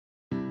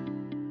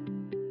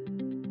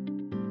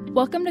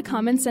Welcome to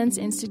Common Sense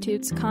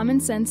Institute's Common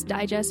Sense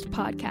Digest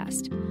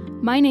podcast.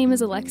 My name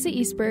is Alexa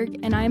Eastberg,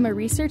 and I am a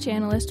research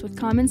analyst with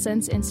Common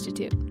Sense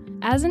Institute.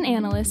 As an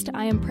analyst,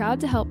 I am proud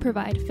to help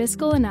provide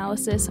fiscal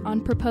analysis on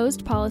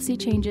proposed policy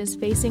changes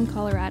facing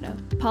Colorado.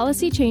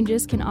 Policy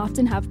changes can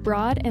often have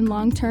broad and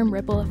long-term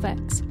ripple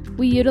effects.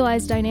 We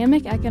utilize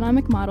dynamic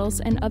economic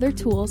models and other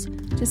tools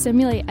to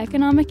simulate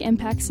economic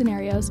impact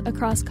scenarios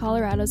across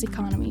Colorado's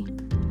economy.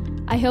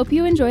 I hope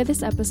you enjoy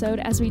this episode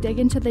as we dig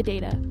into the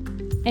data.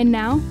 And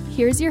now,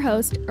 here's your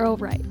host, Earl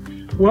Wright.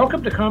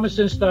 Welcome to Common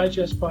Sense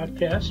Digest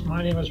podcast.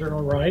 My name is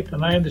Earl Wright,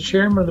 and I am the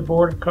chairman of the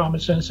board of Common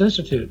Sense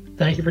Institute.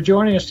 Thank you for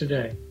joining us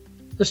today.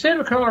 The state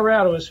of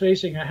Colorado is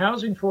facing a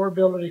housing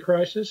affordability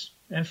crisis,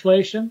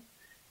 inflation,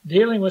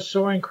 dealing with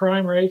soaring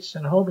crime rates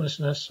and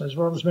homelessness, as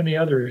well as many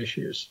other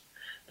issues.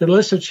 The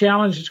list of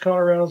challenges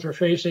Coloradans are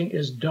facing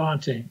is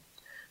daunting.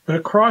 But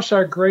across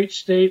our great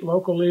state,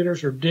 local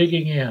leaders are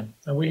digging in,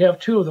 and we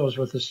have two of those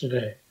with us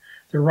today.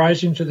 They're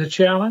rising to the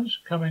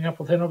challenge, coming up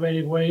with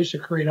innovative ways to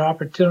create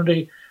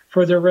opportunity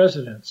for their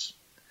residents.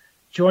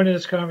 Joining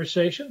this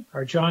conversation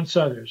are John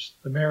Suthers,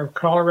 the mayor of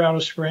Colorado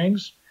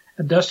Springs,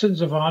 and Dustin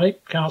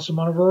Zvonek,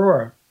 councilman of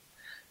Aurora.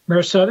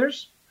 Mayor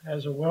Suthers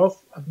has a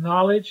wealth of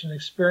knowledge and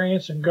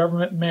experience in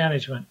government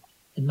management.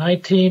 In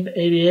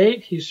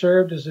 1988, he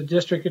served as a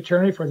district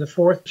attorney for the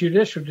 4th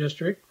Judicial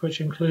District, which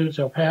includes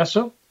El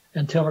Paso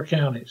and Teller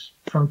counties.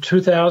 From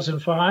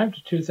 2005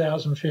 to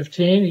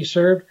 2015, he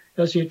served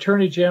as the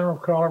Attorney General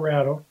of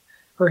Colorado,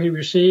 where he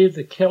received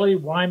the Kelly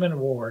Wyman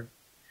Award.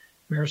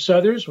 Mayor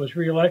Suthers was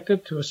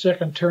reelected to a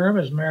second term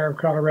as mayor of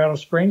Colorado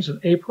Springs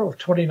in April of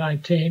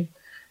 2019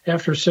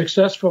 after a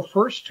successful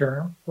first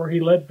term where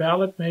he led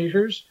ballot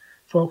measures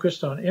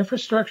focused on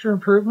infrastructure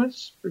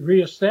improvements,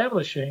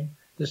 reestablishing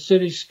the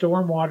city's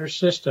stormwater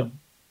system.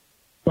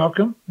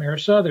 Welcome, Mayor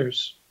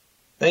Suthers.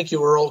 Thank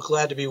you, Earl.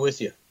 Glad to be with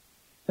you.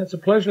 It's a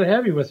pleasure to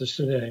have you with us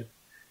today.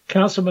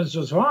 Councilman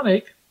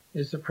Zvonek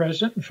is the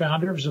president and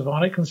founder of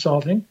Zvonek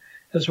Consulting,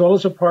 as well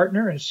as a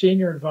partner and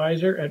senior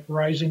advisor at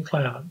Rising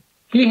Cloud.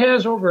 He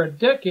has over a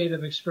decade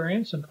of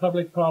experience in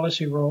public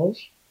policy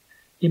roles.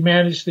 He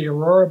managed the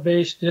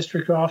Aurora-based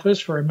district office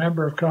for a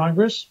member of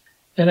Congress,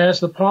 and as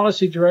the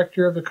policy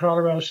director of the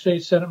Colorado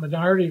State Senate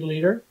Minority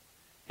Leader,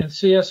 and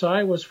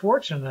CSI was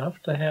fortunate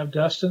enough to have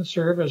Dustin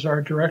serve as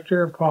our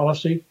director of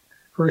policy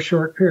for a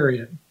short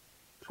period.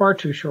 Far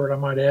too short, I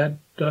might add,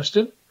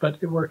 Dustin, but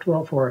it worked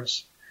well for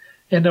us.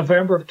 In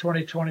November of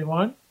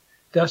 2021,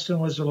 Dustin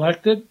was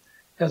elected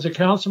as a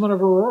councilman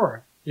of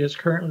Aurora. He is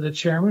currently the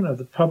chairman of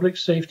the Public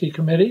Safety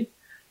Committee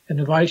and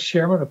the vice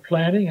chairman of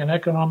Planning and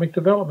Economic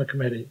Development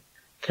Committee.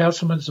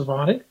 Councilman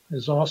Zvonek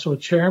is also a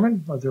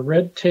chairman of the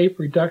Red Tape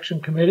Reduction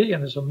Committee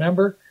and is a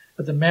member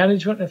of the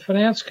Management and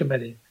Finance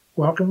Committee.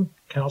 Welcome,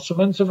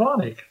 Councilman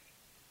Zvonek.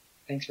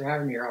 Thanks for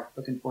having me, Earl.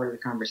 Looking forward to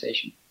the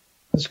conversation.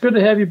 It's good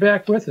to have you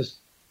back with us.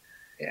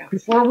 Yeah.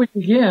 Before we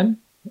begin,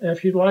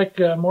 if you'd like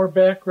more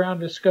background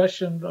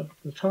discussion of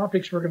the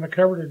topics we're going to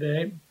cover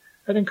today,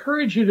 I'd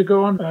encourage you to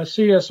go on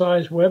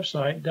CSI's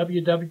website,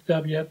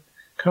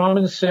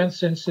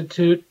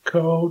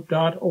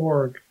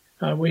 www.commonsenseinstituteco.org.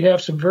 We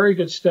have some very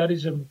good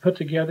studies that have been put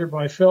together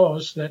by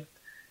fellows that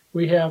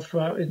we have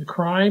in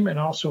crime and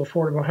also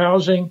affordable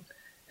housing,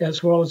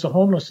 as well as the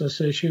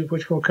homelessness issue,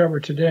 which we'll cover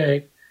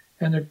today,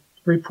 and the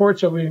reports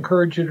that we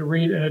encourage you to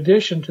read in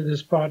addition to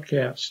this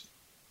podcast.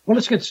 Well,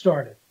 let's get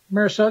started.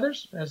 Mayor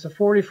Suthers, as the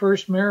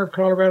 41st mayor of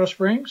Colorado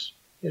Springs,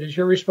 it is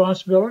your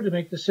responsibility to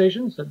make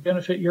decisions that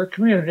benefit your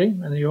community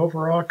and the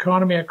overall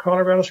economy of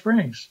Colorado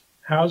Springs.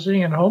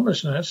 Housing and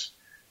homelessness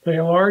play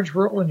a large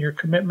role in your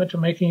commitment to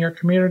making your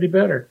community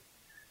better.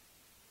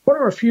 What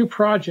are a few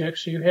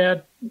projects you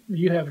have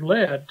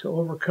led to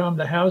overcome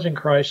the housing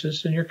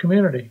crisis in your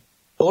community?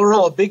 Well,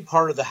 Earl, a big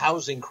part of the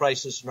housing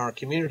crisis in our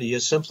community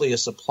is simply a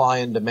supply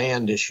and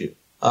demand issue.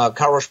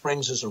 Colorado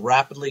Springs is a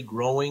rapidly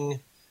growing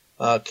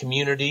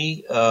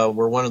community.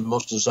 We're one of the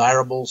most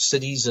desirable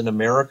cities in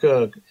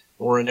America.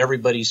 We're in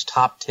everybody's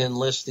top 10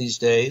 list these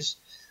days.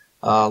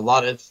 A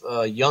lot of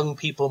young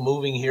people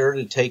moving here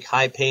to take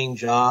high-paying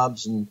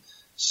jobs and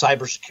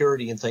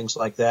cybersecurity and things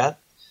like that.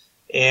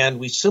 And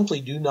we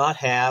simply do not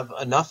have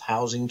enough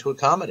housing to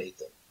accommodate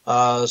them.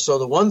 So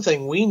the one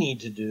thing we need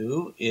to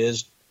do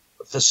is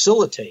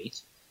facilitate.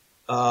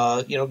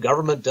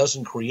 Government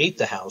doesn't create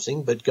the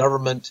housing, but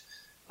government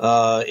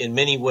in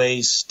many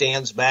ways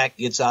stands back,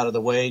 gets out of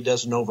the way,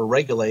 doesn't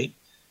overregulate,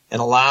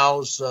 and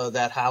allows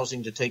that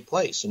housing to take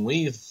place. And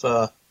we've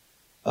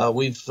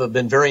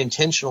been very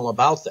intentional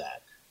about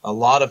that. A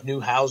lot of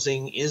new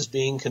housing is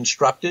being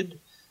constructed.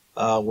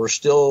 We're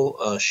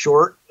still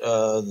short.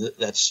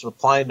 That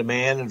supply and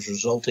demand is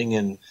resulting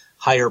in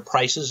higher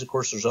prices. Of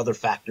course, there's other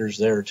factors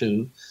there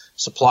too,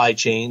 supply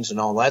chains and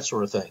all that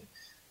sort of thing.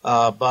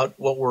 But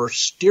what we're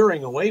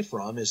steering away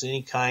from is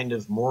any kind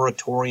of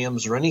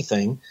moratoriums or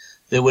anything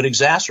that would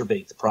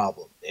exacerbate the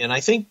problem. And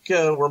I think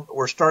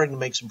we're starting to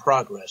make some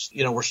progress.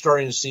 We're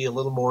starting to see a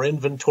little more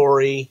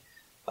inventory,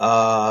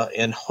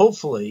 and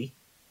hopefully,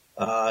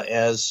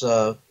 as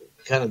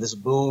kind of this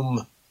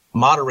boom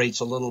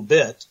moderates a little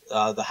bit,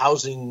 the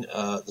housing,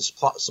 the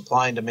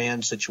supply and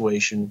demand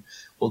situation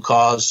will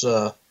cause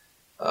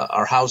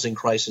our housing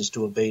crisis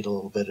to abate a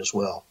little bit as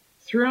well.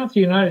 Throughout the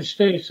United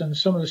States, and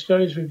some of the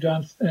studies we've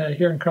done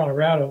here in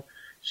Colorado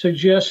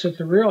suggests that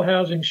the real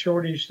housing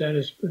shortage that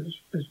is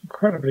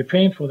incredibly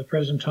painful at the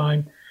present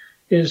time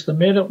is the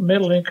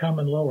middle income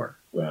and lower.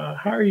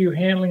 How are you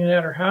handling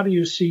that, or how do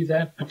you see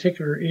that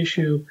particular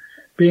issue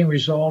being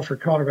resolved for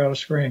Colorado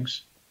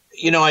Springs?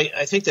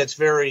 I think that's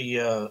very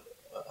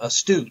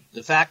astute.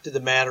 The fact of the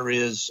matter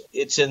is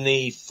it's in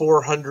the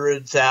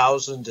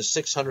 400,000 to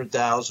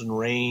 600,000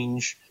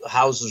 range.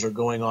 Houses are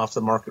going off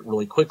the market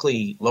really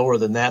quickly. Lower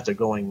than that, they're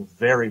going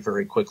very,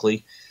 very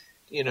quickly.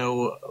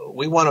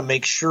 We want to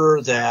make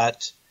sure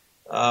that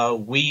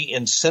we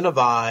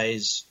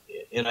incentivize,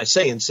 and I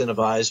say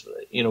incentivize,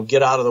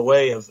 get out of the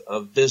way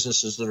of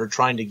businesses that are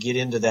trying to get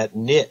into that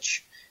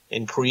niche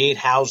and create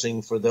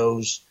housing for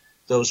those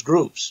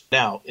groups.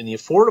 Now, in the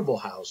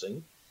affordable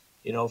housing,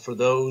 for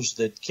those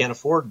that can't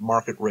afford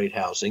market rate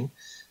housing,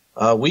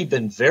 we've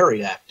been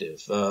very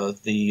active.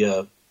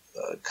 The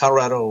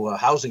Colorado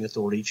Housing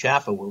Authority,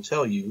 CHAFA, will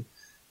tell you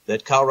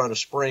that Colorado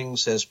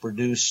Springs has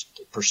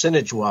produced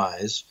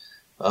percentage-wise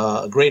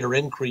a greater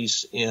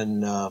increase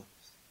in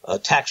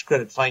tax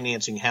credit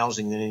financing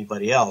housing than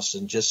anybody else.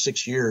 In just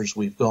 6 years,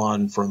 we've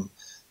gone from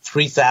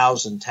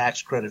 3,000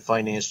 tax credit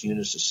financed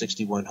units to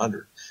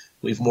 6,100.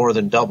 We've more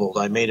than doubled.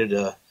 I made it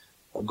a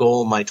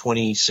goal in my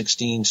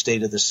 2016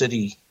 State of the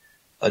City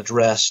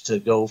address to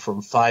go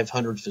from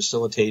 500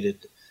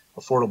 facilitated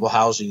affordable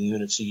housing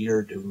units a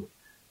year to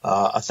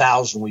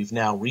 1,000. We've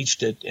now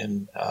reached it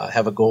and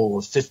have a goal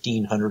of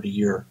 1,500 a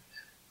year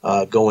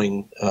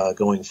going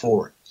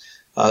forward.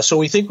 So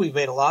we think we've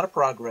made a lot of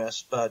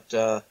progress,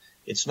 but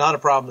it's not a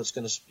problem that's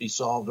going to be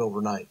solved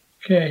overnight.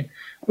 Okay.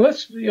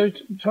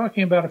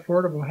 Talking about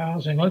affordable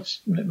housing, let's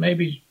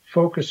maybe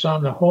focus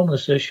on the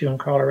homeless issue in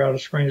Colorado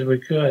Springs if we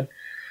could.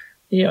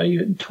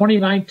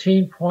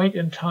 2019 point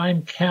in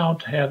time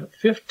count had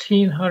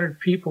 1,500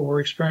 people were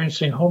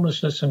experiencing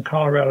homelessness in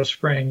Colorado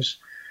Springs.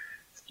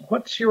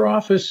 What's your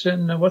office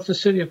and what's the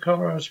city of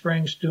Colorado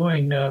Springs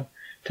doing to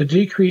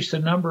decrease the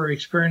number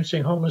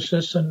experiencing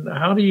homelessness, and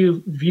how do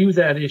you view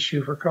that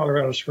issue for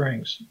Colorado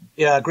Springs?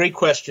 Yeah, great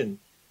question.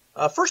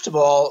 First of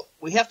all,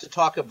 we have to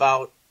talk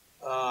about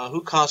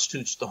who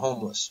constitutes the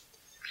homeless.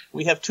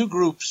 We have two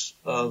groups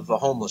of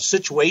homeless: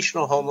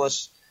 situational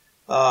homeless,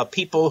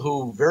 people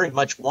who very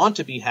much want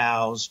to be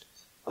housed,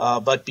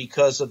 but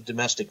because of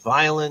domestic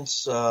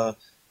violence,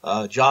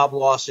 job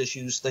loss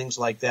issues, things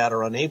like that,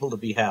 are unable to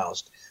be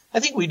housed. I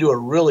think we do a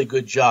really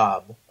good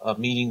job of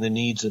meeting the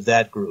needs of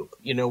that group.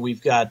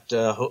 We've got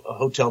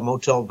hotel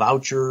motel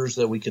vouchers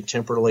that we can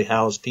temporarily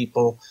house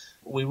people.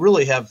 We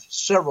really have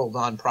several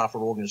nonprofit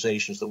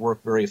organizations that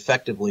work very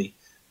effectively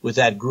with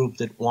that group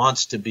that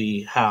wants to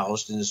be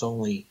housed and is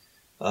only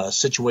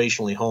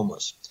situationally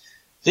homeless.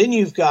 Then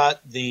you've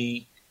got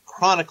the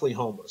chronically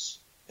homeless,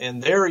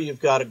 and there you've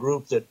got a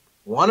group that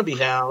want to be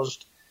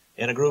housed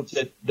and a group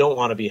that don't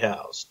want to be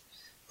housed.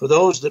 For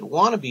those that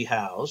want to be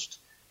housed,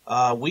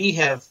 we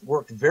have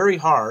worked very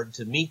hard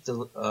to meet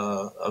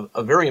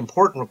a very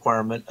important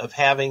requirement of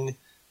having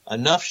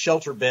enough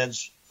shelter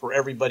beds for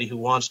everybody who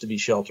wants to be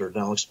sheltered.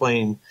 And I'll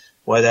explain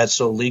why that's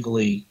so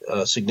legally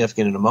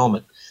significant in a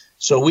moment.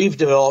 So we've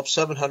developed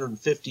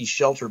 750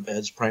 shelter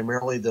beds,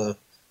 primarily the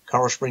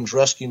Colorado Springs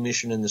Rescue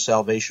Mission and the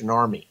Salvation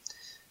Army.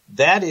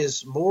 That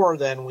is more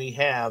than we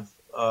have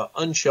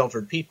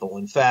unsheltered people.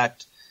 In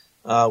fact,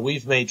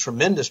 we've made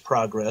tremendous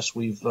progress.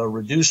 We've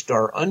reduced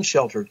our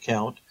unsheltered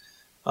count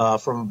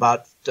from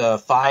about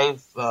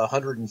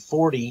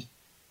 540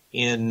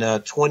 in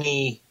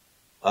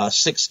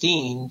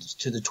 2016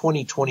 to the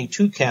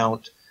 2022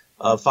 count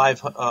of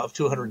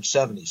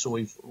 270. So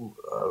we've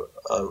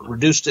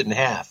reduced it in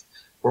half.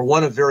 We're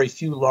one of very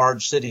few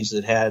large cities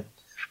that had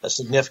a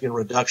significant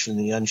reduction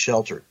in the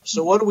unsheltered.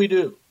 So what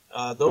do?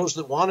 Those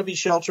that want to be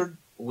sheltered,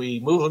 we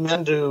move them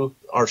into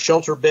our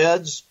shelter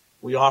beds.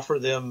 We offer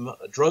them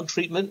drug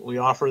treatment. We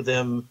offer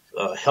them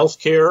health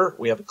care.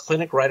 We have a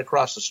clinic right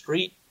across the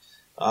street.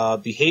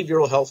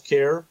 Behavioral health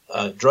care,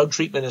 drug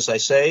treatment, as I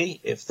say.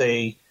 If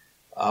they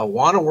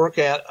want to work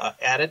at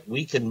it,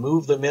 we can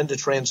move them into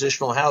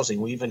transitional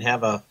housing. We even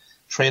have a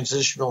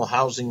transitional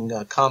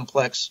housing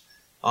complex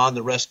on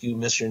the Rescue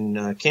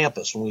Mission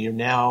campus, and we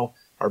now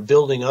are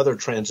building other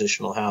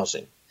transitional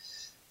housing.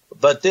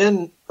 But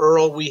then,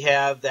 Earl, we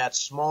have that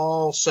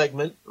small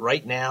segment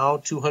right now,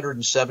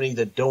 270,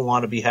 that don't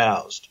want to be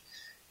housed.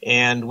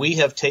 And we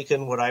have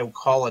taken what I would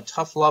call a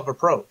tough love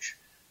approach.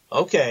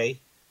 Okay,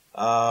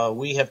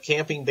 we have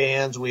camping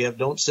bans, we have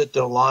don't sit,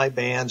 don't lie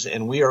bans,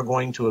 and we are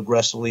going to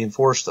aggressively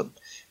enforce them.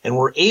 And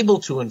we're able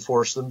to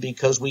enforce them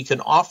because we can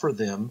offer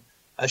them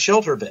a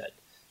shelter bed.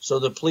 So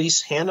the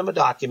police hand them a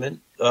document.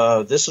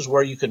 This is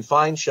where you can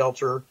find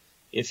shelter.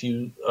 If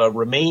you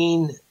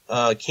remain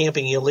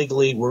camping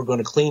illegally, we're going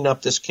to clean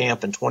up this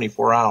camp in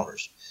 24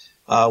 hours.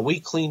 We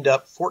cleaned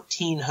up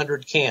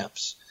 1,400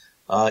 camps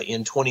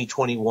in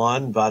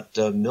 2021, about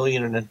 1.5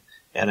 million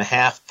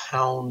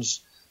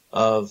pounds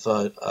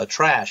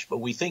trash. But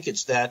we think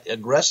it's that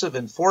aggressive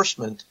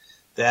enforcement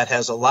that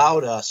has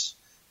allowed us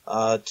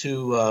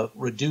to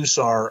reduce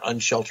our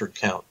unsheltered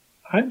count.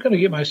 I'm going to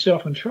get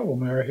myself in trouble,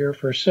 Mayor, here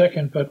for a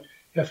second, but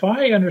if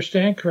I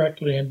understand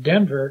correctly, in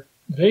Denver,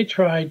 they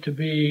tried to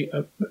be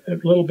a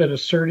little bit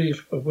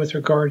assertive with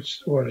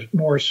regards, or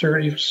more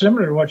assertive,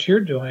 similar to what you're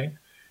doing,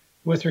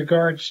 with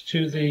regards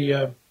to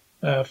the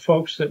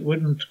folks that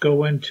wouldn't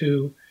go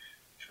into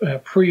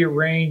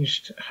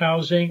prearranged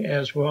housing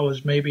as well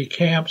as maybe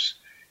camps.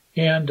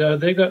 And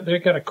they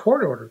got a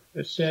court order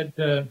that said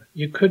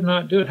you could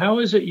not do it. How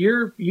is it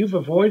you've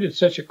avoided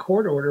such a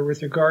court order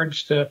with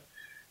regards to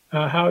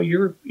how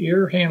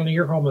you're handling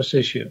your homeless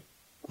issue?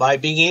 By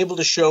being able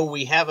to show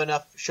we have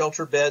enough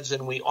shelter beds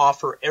and we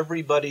offer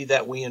everybody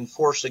that we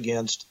enforce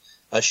against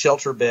a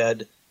shelter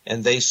bed,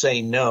 and they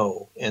say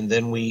no, and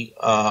then we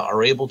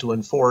are able to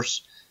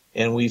enforce,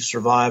 and we've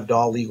survived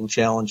all legal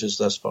challenges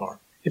thus far.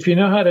 If you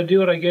know how to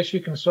do it, I guess you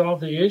can solve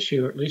the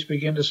issue, or at least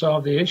begin to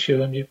solve the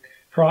issue, and you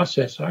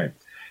process. All right.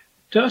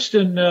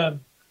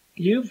 Dustin,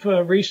 you've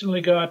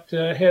recently got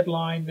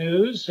headline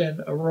news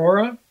in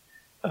Aurora,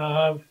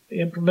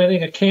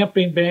 implementing a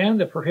camping ban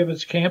that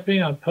prohibits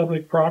camping on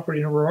public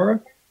property in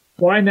Aurora.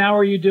 Why now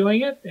are you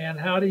doing it, and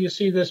how do you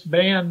see this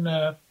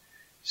ban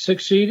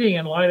succeeding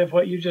in light of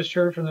what you just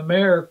heard from the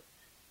mayor?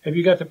 Have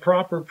you got the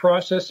proper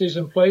processes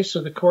in place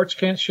so the courts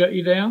can't shut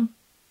you down?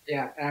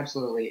 Yeah,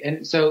 absolutely.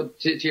 And so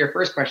to your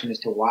first question as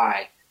to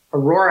why,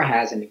 Aurora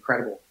has an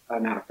incredible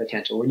amount of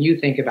potential. When you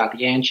think about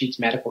the Anschutz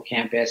Medical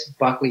Campus,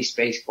 Buckley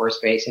Space Force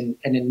Base, and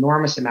an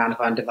enormous amount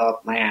of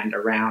undeveloped land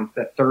around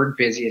the third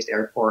busiest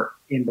airport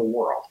in the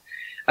world,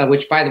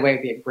 which, by the way,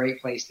 would be a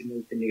great place to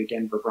move the new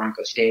Denver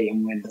Broncos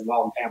Stadium when the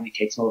Walton family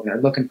takes over.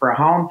 They're looking for a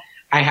home.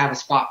 I have a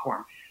spot for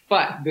them.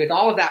 But with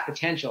all of that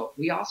potential,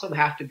 we also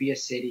have to be a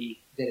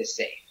city that is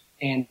safe.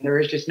 And there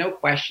is just no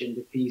question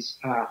that these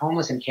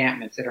homeless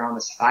encampments that are on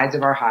the sides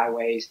of our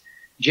highways,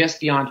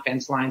 just beyond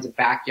fence lines of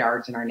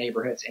backyards in our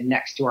neighborhoods and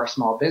next to our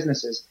small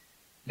businesses,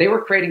 they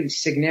were creating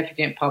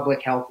significant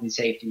public health and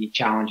safety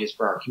challenges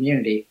for our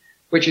community,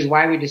 which is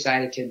why we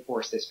decided to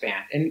enforce this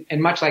ban.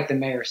 And much like the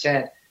mayor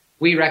said,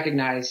 we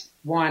recognize,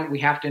 one, we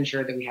have to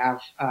ensure that we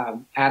have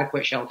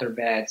adequate shelter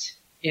beds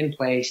in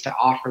place to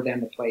offer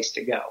them a place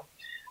to go.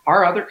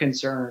 Our other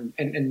concern,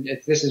 and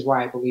this is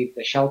why I believe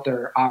the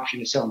shelter option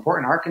is so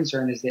important, our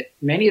concern is that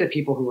many of the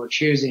people who are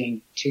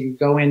choosing to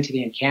go into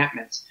the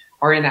encampments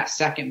are in that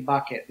second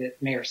bucket that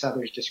Mayor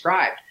Suthers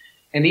described.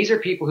 And these are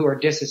people who are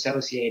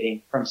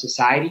disassociating from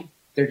society.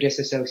 They're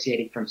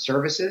disassociating from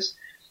services.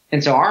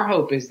 And so our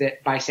hope is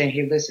that by saying,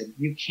 hey, listen,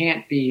 you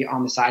can't be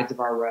on the sides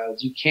of our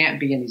roads. You can't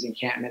be in these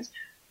encampments.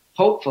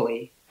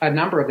 Hopefully, a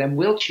number of them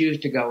will choose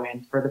to go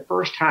in for the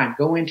first time,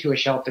 go into a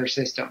shelter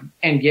system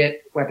and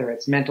get, whether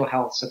it's mental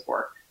health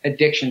support,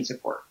 addiction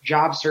support,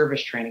 job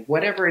service training,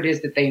 whatever it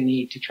is that they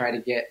need to try to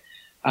get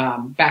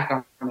back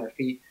on their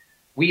feet.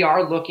 We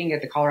are looking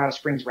at the Colorado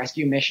Springs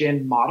Rescue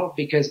Mission model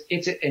because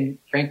and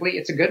frankly,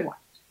 it's a good one.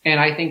 And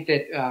I think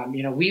that,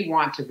 we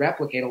want to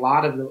replicate a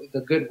lot of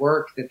the good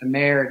work that the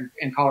mayor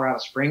in Colorado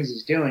Springs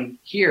is doing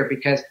here,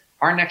 because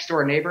our next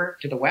door neighbor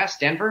to the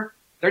west, Denver,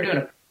 they're doing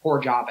a poor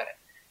job at it.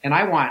 And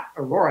I want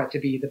Aurora to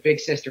be the big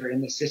sister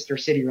in the sister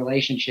city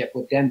relationship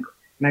with Denver.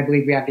 And I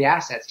believe we have the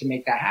assets to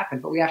make that happen,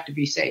 but we have to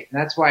be safe.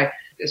 And that's why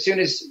as soon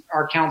as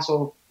our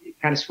council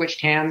kind of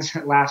switched hands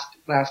last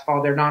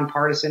fall, they're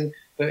nonpartisan,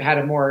 but had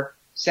a more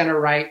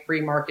center-right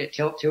free market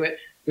tilt to it.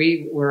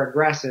 We were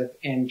aggressive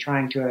in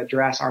trying to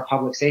address our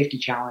public safety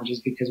challenges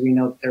because we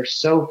know that they're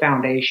so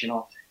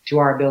foundational to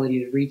our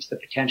ability to reach the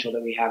potential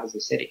that we have as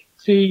a city.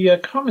 The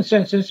Common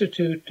Sense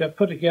Institute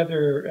put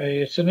together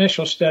its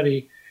initial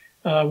study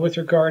with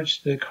regards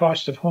to the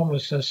cost of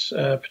homelessness,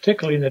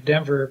 particularly in the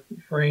Denver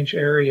range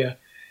area.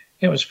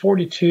 It was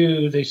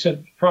they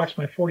said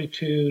approximately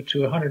 42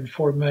 to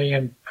 104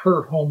 million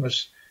per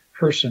homeless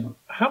person.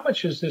 How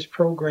much is this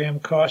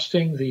program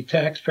costing the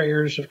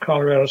taxpayers of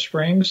Colorado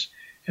Springs,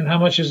 and how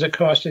much is it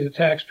costing the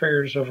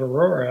taxpayers of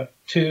Aurora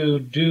to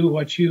do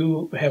what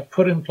you have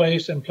put in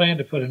place and plan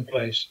to put in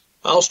place?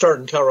 I'll start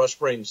in Colorado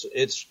Springs.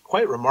 It's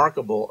quite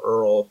remarkable,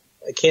 Earl.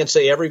 I can't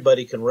say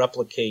everybody can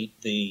replicate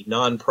the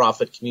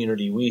nonprofit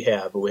community we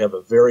have, but we have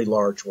a very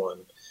large one,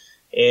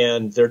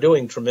 and they're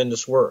doing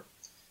tremendous work.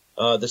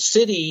 The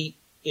city,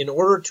 in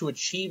order to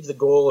achieve the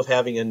goal of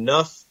having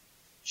enough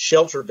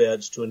shelter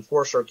beds to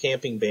enforce our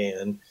camping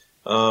ban,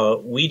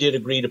 we did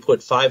agree to put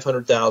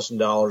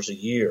 $500,000 a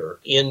year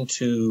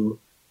into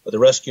the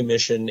Rescue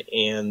Mission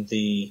and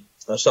the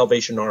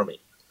Salvation Army.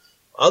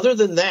 Other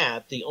than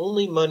that, the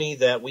only money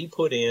that we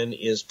put in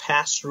is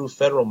pass-through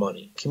federal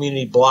money,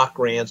 community block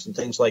grants and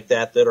things like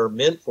that are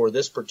meant for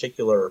this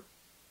particular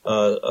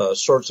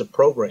sorts of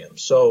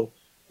programs. So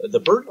the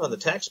burden on the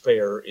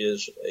taxpayer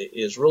is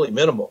really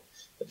minimal.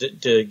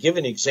 To give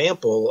an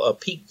example,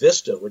 Peak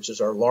Vista, which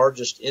is our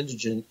largest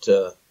indigent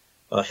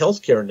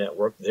healthcare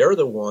network, they're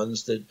the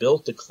ones that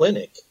built the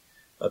clinic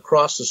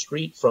across the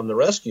street from the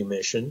Rescue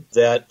Mission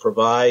that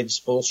provides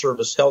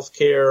full-service health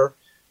care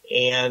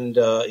and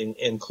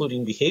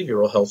including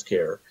behavioral health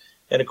care.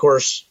 And, of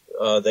course,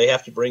 they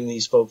have to bring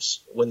these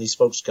folks, when these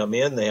folks come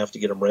in, they have to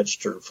get them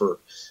registered for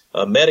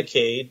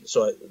Medicaid.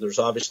 So there's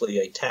obviously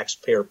a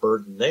taxpayer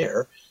burden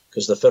there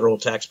because the federal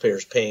taxpayer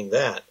is paying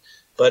that.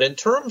 But in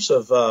terms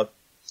of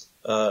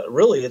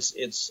really,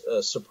 it's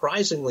a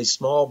surprisingly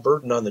small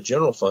burden on the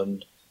general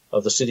fund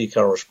of the city of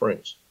Colorado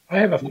Springs. I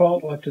have a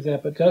follow-up to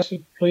that, but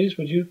Dustin, please,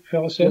 would you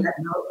fill us in? To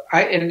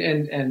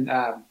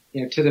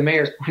the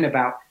mayor's point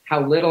about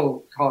how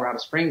little Colorado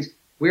Springs,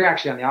 we're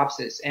actually on the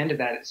opposite end of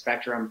that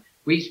spectrum.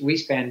 We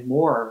spend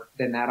more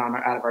than that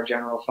out of our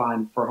general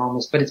fund for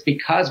homeless, but it's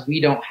because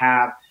we don't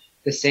have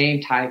the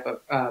same type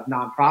of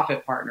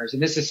nonprofit partners.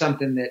 And this is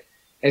something that,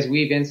 as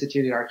we've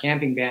instituted our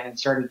camping ban and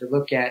started to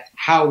look at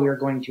how we're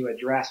going to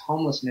address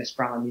homelessness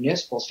from a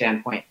municipal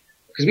standpoint,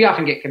 because we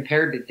often get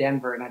compared to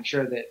Denver, and I'm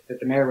sure that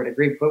the mayor would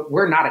agree, but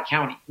we're not a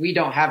county. We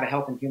don't have a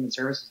health and human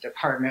services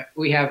department.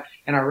 We have,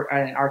 and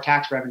our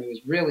tax revenue is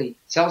really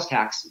sales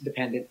tax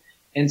dependent.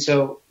 And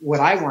so what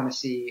I want to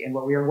see and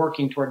what we are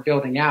working toward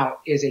building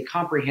out is a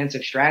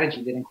comprehensive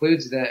strategy that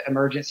includes the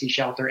emergency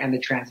shelter and the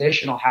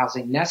transitional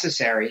housing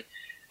necessary.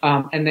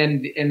 And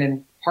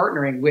then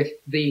partnering with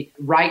the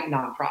right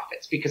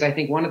nonprofits, because I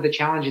think one of the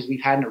challenges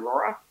we've had in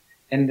Aurora,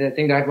 and the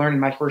thing that I've learned in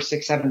my first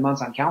 6-7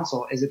 months on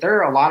council, is that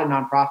there are a lot of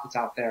nonprofits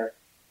out there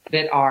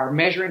that are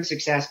measuring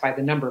success by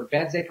the number of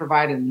beds they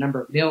provide and the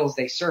number of meals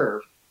they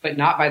serve, but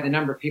not by the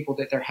number of people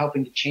that they're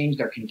helping to change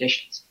their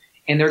conditions.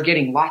 And they're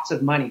getting lots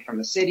of money from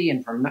the city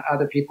and from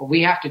other people.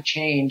 We have to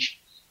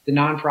change the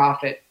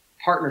nonprofit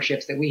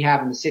partnerships that we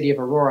have in the city of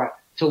Aurora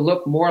to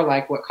look more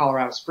like what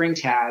Colorado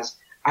Springs has,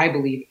 I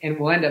believe, and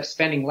we'll end up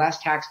spending less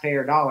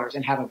taxpayer dollars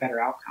and have a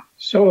better outcome.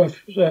 So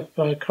if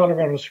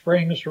Colorado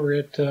Springs were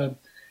at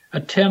a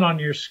 10 on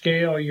your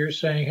scale, you're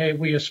saying, hey,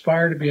 we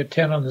aspire to be a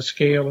 10 on the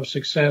scale of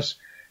success,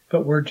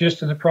 but we're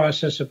just in the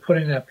process of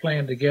putting that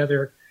plan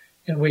together,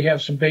 and we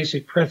have some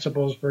basic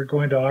principles we're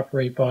going to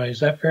operate by. Is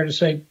that fair to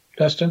say,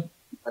 Dustin?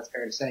 That's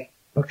fair to say.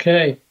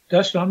 Okay.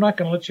 Dustin, I'm not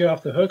going to let you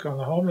off the hook on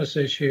the homeless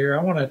issue here.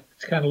 I want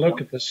to kind of look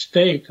at the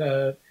state,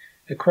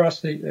 across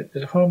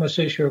the homeless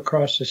issue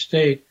across the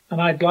state. And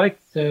I'd like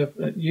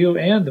you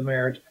and the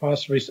mayor to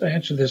possibly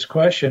answer this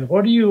question.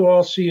 What do you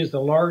all see as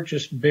the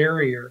largest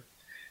barrier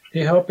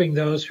to helping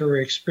those who are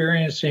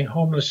experiencing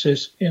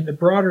homelessness in the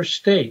broader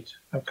state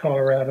of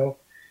Colorado,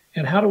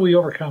 and how do we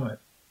overcome it?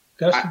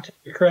 Dustin, take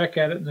a crack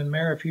at it, and then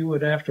Mayor, if you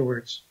would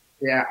afterwards.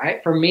 Yeah,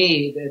 for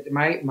me,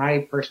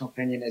 my personal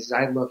opinion is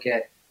I look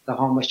at the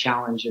homeless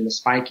challenge and the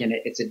spike in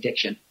it, it's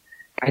addiction.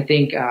 I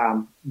think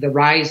the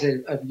rise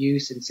of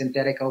use in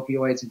synthetic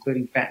opioids,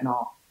 including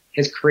fentanyl,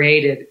 has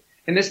created,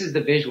 and this is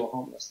the visual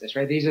homelessness,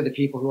 right? These are the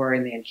people who are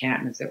in the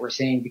encampments that we're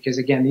seeing, because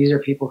again, these are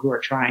people who are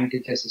trying to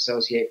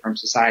disassociate from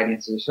society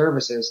and their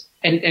services.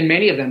 And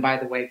many of them, by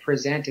the way,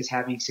 present as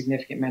having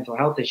significant mental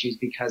health issues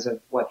because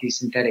of what these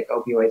synthetic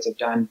opioids have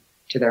done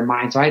to their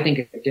mind. So I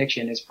think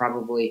addiction is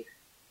probably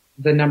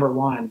the number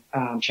one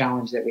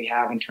challenge that we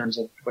have in terms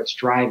of what's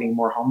driving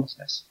more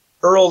homelessness.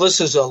 Earl, this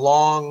is a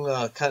long,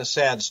 kind of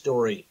sad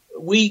story.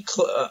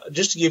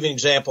 Just to give you an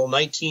example,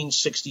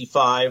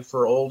 1965,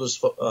 for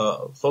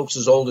folks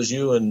as old as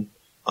you and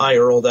I,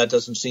 Earl, that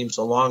doesn't seem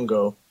so long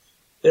ago,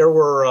 there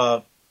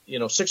were,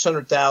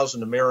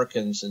 600,000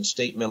 Americans in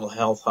state mental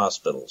health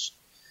hospitals.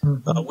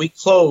 Mm-hmm. We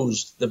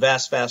closed the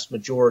vast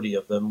majority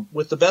of them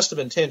with the best of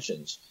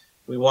intentions.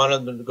 We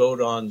wanted them to go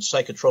on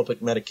psychotropic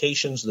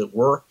medications that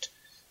worked.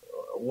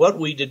 What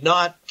we did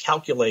not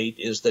calculate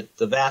is that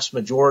the vast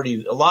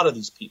majority, a lot of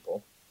these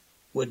people,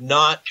 would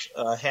not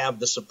have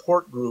the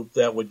support group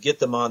that would get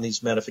them on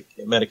these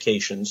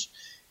medications.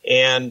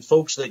 And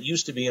folks that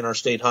used to be in our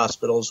state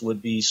hospitals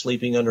would be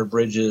sleeping under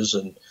bridges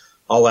and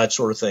all that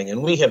sort of thing.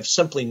 And we have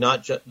simply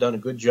not done a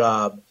good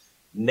job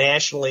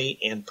nationally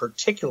and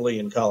particularly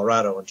in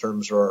Colorado in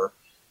terms of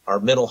our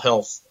mental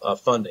health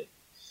funding.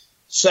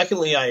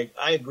 Secondly, I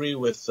agree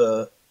with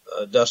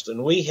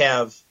Dustin. We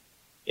have,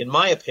 in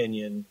my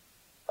opinion,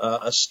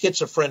 a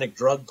schizophrenic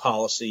drug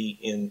policy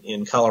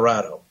in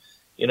Colorado.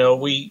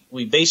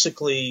 We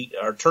basically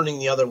are turning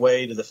the other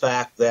way to the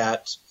fact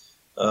that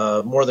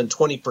more than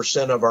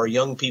 20% of our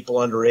young people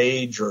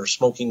underage are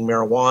smoking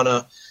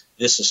marijuana.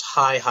 This is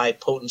high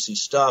potency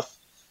stuff.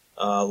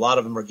 A lot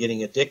of them are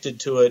getting addicted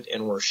to it,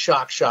 and we're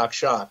shocked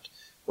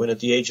when at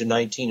the age of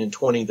 19 and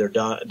 20 they're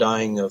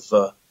dying of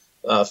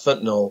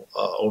fentanyl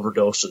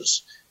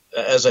overdoses.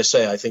 As I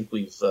say, I think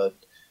we've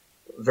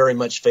very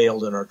much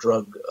failed in our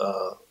drug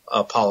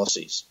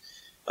policies.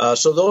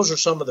 So those are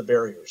some of the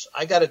barriers.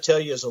 I got to tell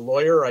you, as a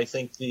lawyer, I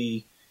think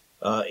the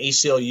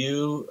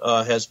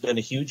ACLU has been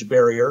a huge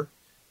barrier.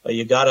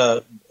 You got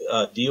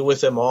to deal with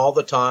them all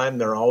the time.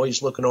 They're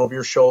always looking over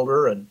your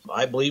shoulder. And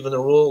I believe in the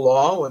rule of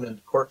law. When the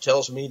court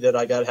tells me that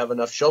I got to have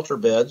enough shelter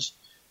beds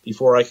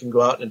before I can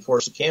go out and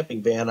enforce a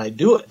camping ban, I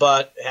do it.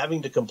 But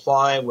having to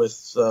comply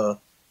with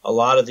a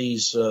lot of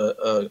these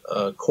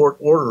court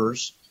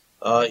orders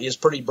is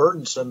pretty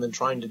burdensome in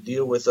trying to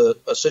deal with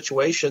a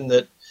situation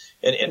that,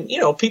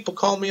 and people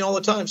call me all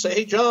the time, say,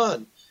 hey,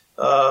 John,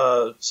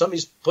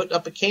 somebody's putting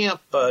up a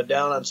camp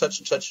down on such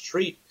and such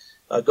street.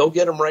 go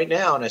get them right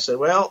now. And I said,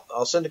 well,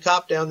 I'll send a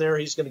cop down there.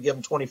 He's going to give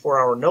them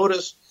 24-hour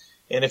notice.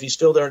 And if he's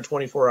still there in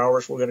 24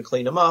 hours, we're going to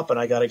clean him up. And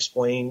I got to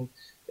explain,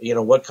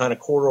 what kind of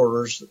court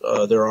orders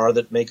there are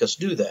that make us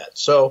do that.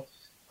 So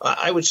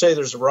I would say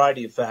there's a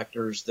variety of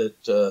factors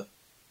that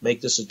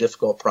make this a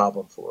difficult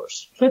problem for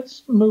us.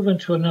 Let's move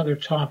into another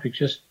topic,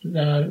 just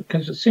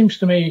because it seems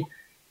to me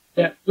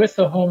that with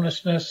the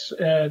homelessness,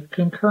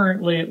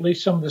 concurrently, at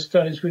least some of the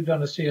studies we've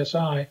done at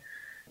CSI,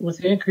 with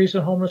the increase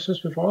in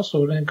homelessness, we've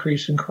also an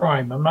increase in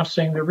crime. I'm not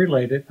saying they're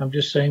related. I'm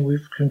just saying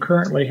we've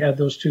concurrently had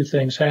those two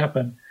things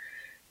happen.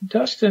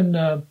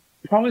 Dustin,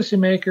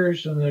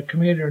 policymakers and the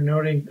community are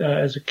noting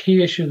as a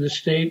key issue of the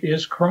state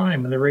is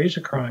crime and the rise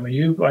of crime.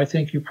 And I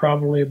think you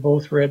probably have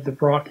both read the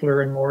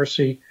Brockler and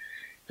Morrissey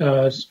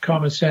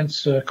common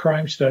sense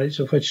crime studies,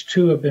 of which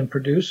 2 have been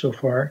produced so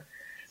far.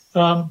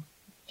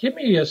 Give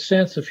me a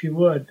sense, if you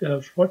would,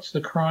 of what's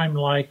the crime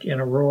like in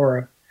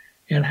Aurora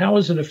and how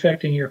is it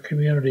affecting your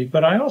community?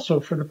 But I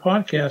also, for the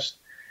podcast,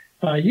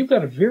 you've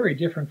got a very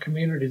different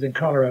community than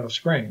Colorado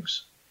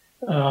Springs.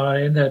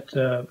 In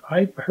that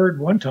I heard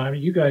one time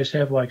you guys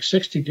have like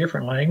 60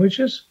 different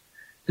languages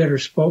that are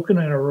spoken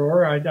in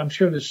Aurora. I'm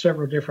sure there's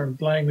several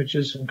different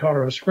languages in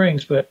Colorado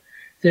Springs, but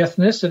the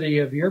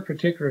ethnicity of your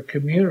particular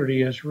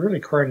community is really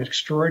quite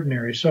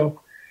extraordinary.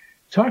 So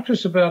talk to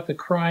us about the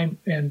crime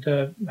and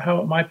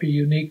how it might be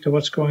unique to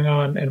what's going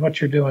on and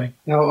what you're doing.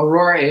 Now,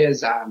 Aurora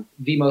is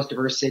the most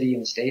diverse city in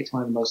the state. It's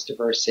one of the most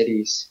diverse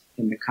cities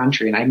in the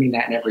country, and I mean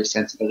that in every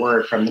sense of the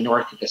word. From the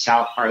north to the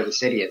south part of the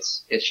city,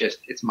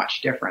 it's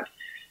much different.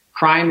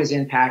 Crime is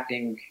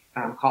impacting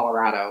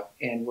Colorado,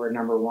 and we're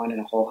number one in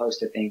a whole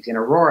host of things. In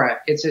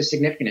Aurora, it's a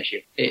significant issue.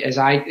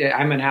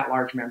 I'm an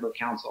at-large member of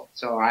council,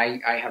 so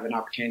I have an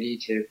opportunity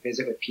to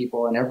visit with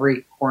people in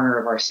every corner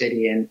of our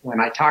city, and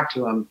when I talk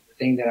to them, the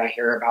thing that I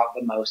hear about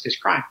the most is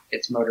crime.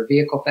 It's motor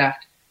vehicle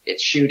theft,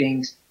 it's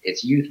shootings,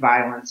 it's youth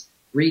violence,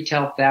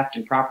 retail theft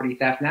and property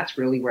theft, and that's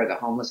really where the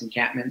homeless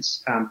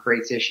encampments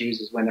creates issues,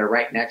 is when they're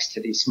right next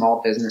to these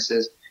small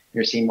businesses.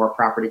 You're seeing more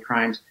property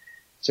crimes.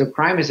 So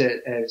crime is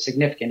a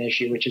significant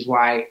issue, which is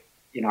why,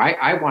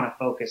 I want to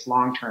focus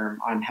long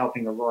term on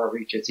helping Aurora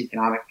reach its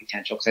economic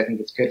potential, because I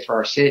think it's good for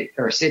our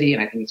city,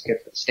 and I think it's good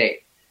for the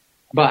state.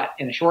 But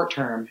in the short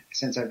term,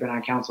 since I've been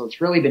on council,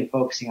 it's really been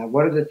focusing on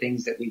what are the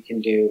things that we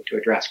can do to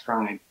address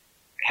crime,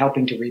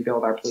 helping to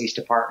rebuild our police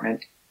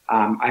department.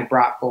 I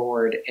brought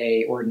forward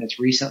a ordinance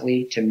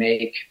recently to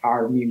make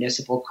our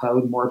municipal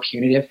code more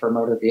punitive for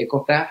motor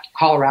vehicle theft.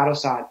 Colorado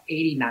saw an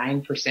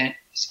 89%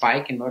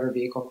 spike in motor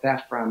vehicle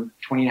theft from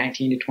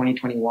 2019 to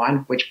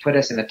 2021, which put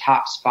us in the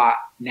top spot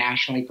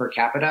nationally per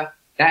capita.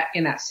 That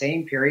in that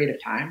same period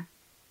of time,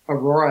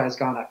 Aurora has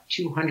gone up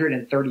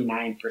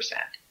 239%.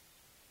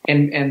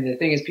 And the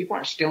thing is, people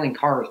aren't stealing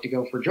cars to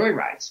go for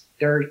joyrides.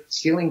 They're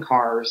stealing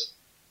cars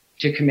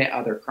to commit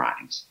other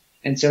crimes.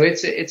 And so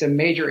it's a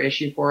major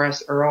issue for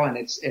us, Earl, and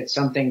it's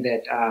something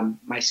that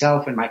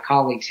myself and my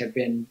colleagues have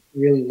been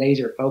really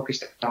laser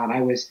focused on.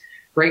 I was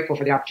grateful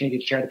for the opportunity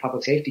to chair the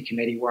Public Safety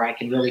Committee, where I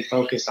can really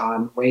focus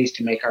on ways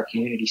to make our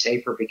community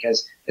safer,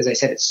 because, as I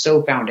said, it's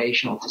so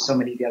foundational to so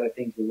many of the other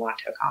things we want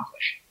to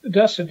accomplish.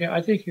 Dustin,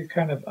 I think you're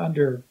kind of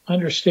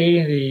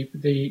understating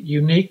the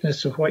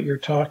uniqueness of what you're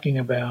talking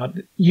about.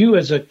 You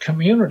as a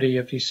community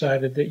have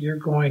decided that you're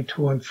going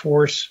to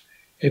enforce,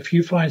 if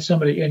you find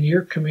somebody in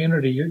your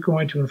community, you're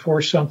going to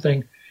enforce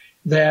something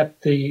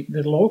that the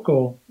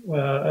local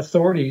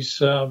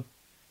authorities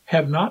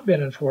have not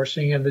been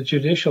enforcing in the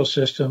judicial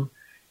system.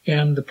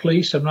 And the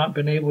police have not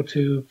been able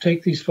to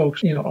take these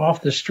folks,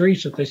 off the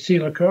streets if they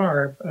steal a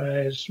car.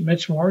 As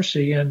Mitch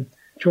Morrissey and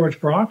George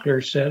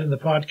Brockler said in the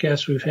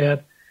podcast we've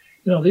had,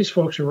 these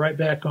folks are right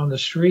back on the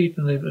street,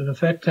 and they, in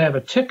effect, have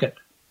a ticket.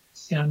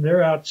 And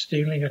they're out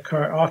stealing a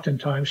car,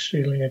 oftentimes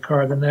stealing a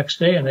car the next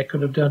day, and they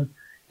could have done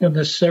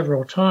this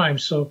several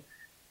times. So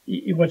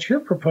what you're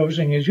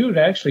proposing is you would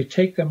actually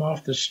take them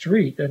off the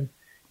street. And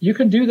you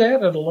can do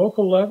that at a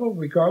local level,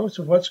 regardless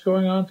of what's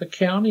going on at the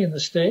county and the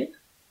state?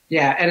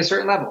 Yeah, at a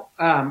certain level,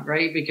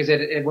 right? Because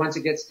once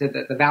it gets to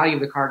the value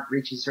of the car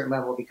reaches a certain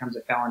level, it becomes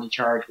a felony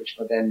charge, which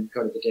will then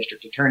go to the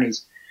district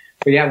attorneys.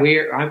 But yeah,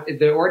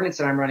 the ordinance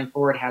that I'm running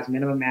forward has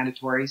minimum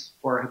mandatories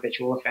for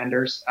habitual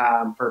offenders,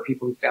 for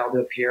people who fail to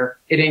appear.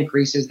 It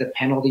increases the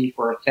penalty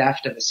for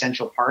theft of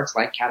essential parts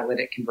like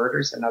catalytic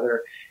converters,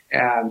 another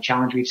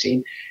challenge we've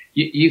seen.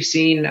 You've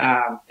seen,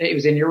 it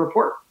was in your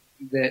report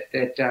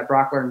that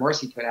Brockler and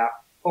Morrissey put out.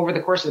 Over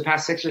the course of the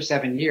past 6 or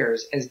 7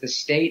 years, as the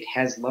state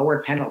has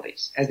lowered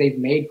penalties, as they've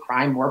made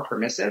crime more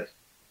permissive,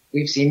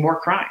 we've seen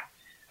more crime.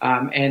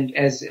 And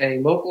as a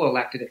local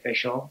elected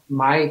official,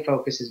 my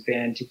focus has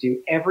been to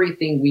do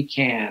everything we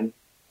can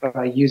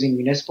using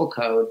municipal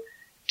code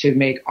to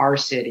make our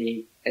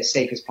city as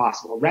safe as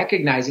possible,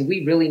 recognizing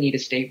we really need a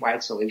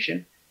statewide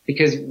solution.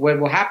 Because what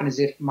will happen is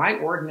if my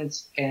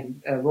ordinance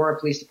and Aurora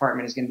Police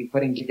Department is going to be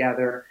putting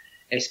together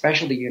a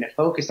specialty unit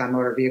focused on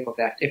motor vehicle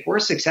theft, if we're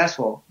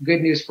successful, good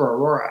news for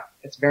Aurora.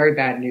 It's very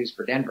bad news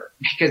for Denver,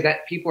 because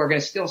people are going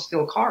to still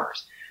steal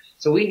cars.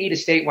 So we need a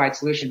statewide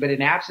solution. But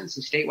in absence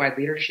of statewide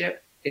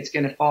leadership, it's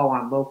going to fall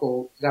on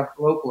local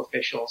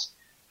officials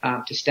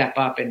to step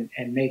up and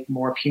make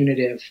more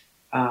punitive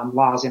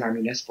laws in our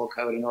municipal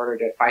code in order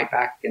to fight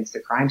back against the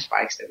crime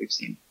spikes that we've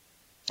seen.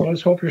 Well,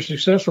 let's hope you're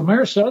successful.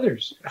 Mayor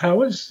Suthers,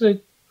 how is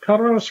the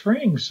Colorado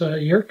Springs,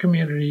 your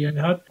community, and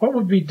what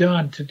would be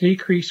done to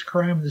decrease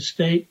crime in the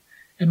state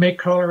and make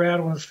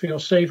Coloradoans feel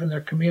safe in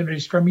their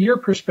communities from your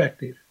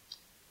perspective?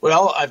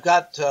 Well, I've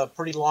got a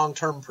pretty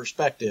long-term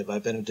perspective.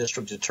 I've been a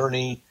district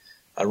attorney.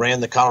 I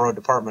ran the Colorado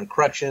Department of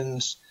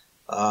Corrections.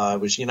 I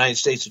was United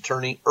States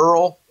Attorney.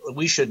 Earl,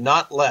 we should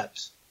not let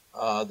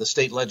the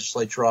state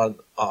legislature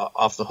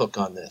off the hook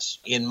on this.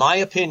 In my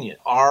opinion,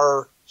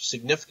 our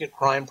significant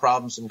crime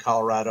problems in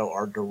Colorado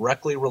are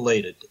directly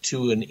related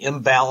to an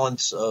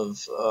imbalance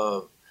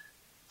of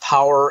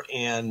power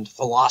and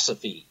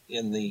philosophy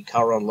in the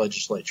Colorado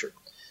legislature.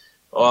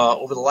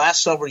 Over the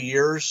last several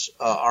years,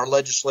 our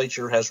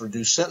legislature has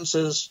reduced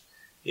sentences.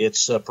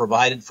 It's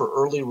provided for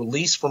early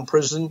release from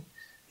prison.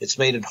 It's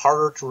made it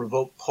harder to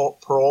revoke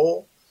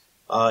parole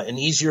and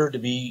easier to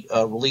be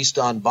released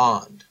on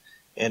bond.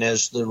 And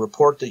as the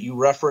report that you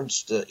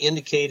referenced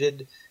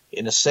indicated,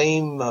 in the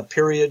same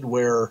period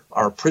where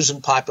our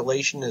prison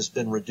population has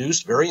been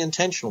reduced very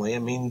intentionally, I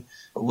mean,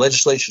 the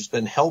legislature's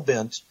been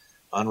hell-bent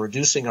on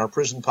reducing our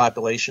prison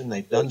population.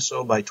 They've done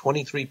so by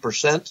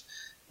 23%.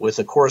 With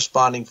a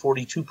corresponding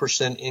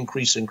 42%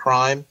 increase in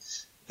crime.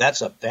 That's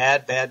a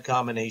bad, bad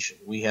combination.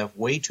 We have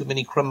way too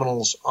many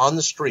criminals on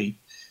the street,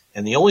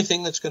 and the only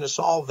thing that's going to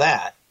solve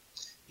that,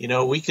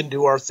 we can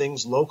do our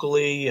things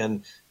locally,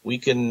 and we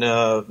can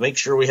make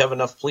sure we have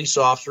enough police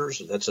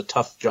officers. That's a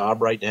tough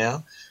job right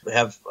now. We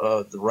have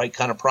the right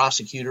kind of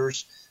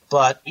prosecutors,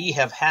 but we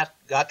have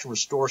got to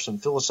restore some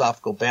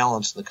philosophical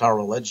balance in the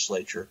Colorado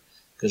legislature,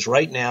 because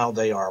right now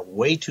they are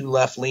way too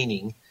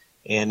left-leaning,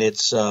 and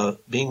it's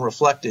being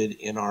reflected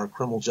in our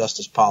criminal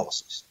justice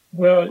policies.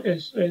 Well,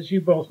 as you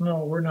both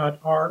know, we're not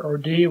R or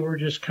D. We're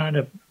just kind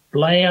of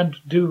bland,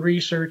 do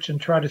research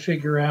and try to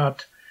figure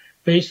out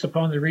based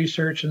upon the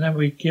research, and then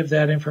we give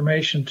that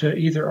information to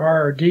either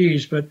R or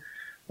Ds. But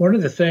one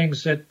of the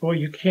things that,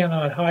 you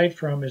cannot hide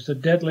from is the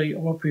deadly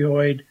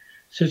opioid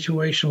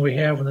situation we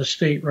have in the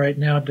state right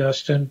now,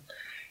 Dustin.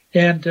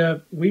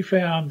 And we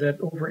found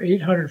that over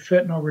 800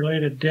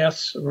 fentanyl-related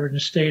deaths were in the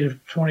state of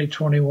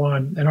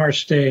 2021 in our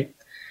state.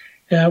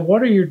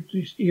 What are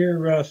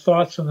your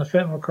thoughts on the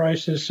fentanyl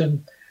crisis?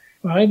 And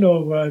I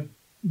know,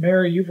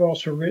 Mary, you've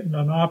also written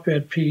an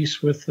op-ed piece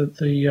with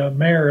the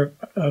mayor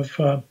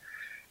of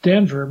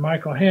Denver,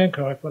 Michael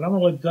Hancock. But I'm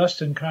going to let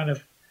Dustin kind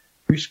of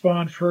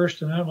respond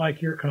first, and I'd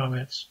like your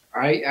comments.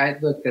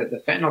 Look,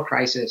 the fentanyl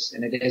crisis,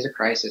 and it is a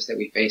crisis that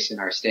we face in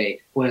our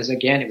state,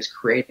 it was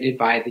created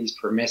by these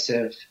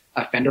permissive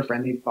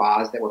offender-friendly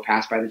laws that were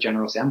passed by the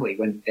General Assembly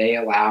when they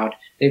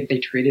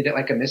treated it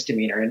like a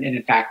misdemeanor. And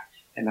in fact,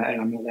 and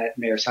I'm going to let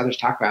Mayor Suthers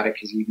talk about it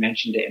because he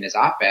mentioned it in his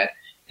op-ed,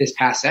 this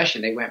past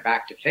session, they went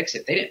back to fix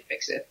it. They didn't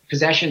fix it.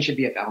 Possession should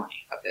be a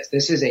felony of this.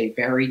 This is a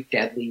very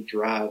deadly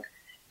drug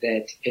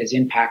that is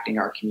impacting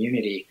our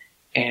community,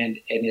 and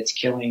it's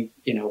killing,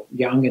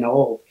 young and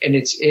old. And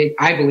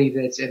I believe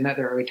that it's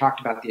another, we talked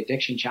about the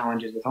addiction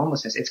challenges with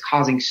homelessness. It's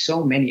causing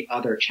so many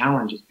other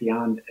challenges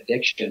beyond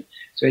addiction.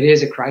 So it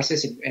is a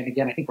crisis. And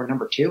again, I think we're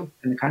number 2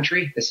 in the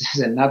country. This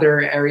is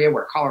another area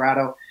where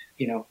Colorado,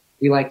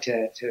 we like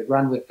to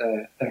run with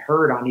the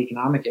herd on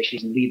economic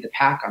issues and lead the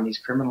pack on these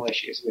criminal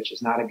issues, which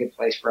is not a good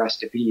place for us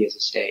to be as a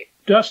state.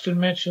 Dustin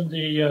mentioned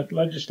the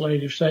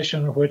legislative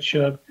session, which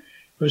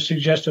was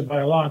suggested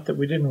by a lot that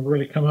we didn't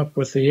really come up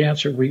with the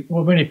answer.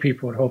 Many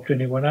people had hoped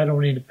anyway. I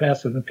don't need to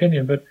pass an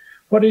opinion, but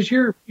what is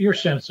your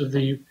sense of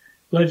the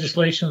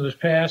legislation that was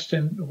passed,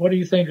 and what do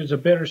you think is a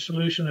better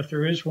solution if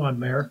there is one,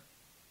 Mayor?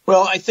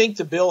 Well, I think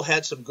the bill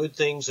had some good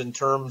things in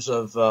terms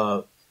of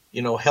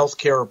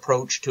healthcare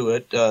approach to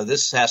it.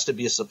 This has to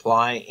be a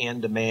supply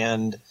and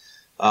demand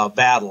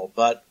battle,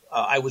 but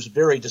I was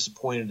very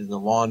disappointed in the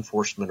law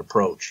enforcement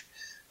approach.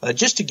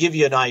 Just to give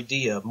you an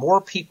idea,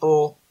 more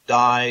people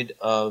died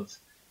of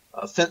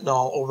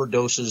fentanyl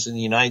overdoses in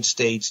the United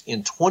States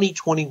in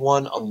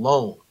 2021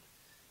 alone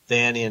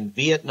than in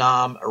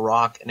Vietnam,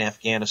 Iraq, and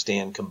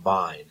Afghanistan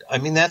combined. I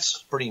mean,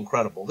 that's pretty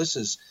incredible. This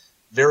is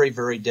very,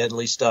 very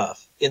deadly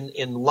stuff.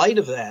 In light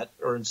of that,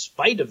 or in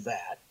spite of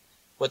that,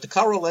 what the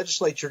Colorado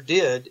legislature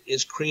did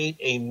is create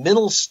a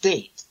mental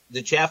state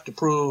that you have to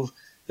prove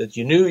that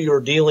you knew you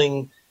were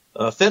dealing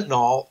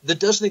fentanyl that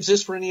doesn't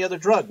exist for any other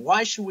drug.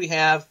 Why should we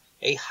have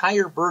a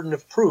higher burden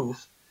of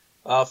proof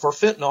for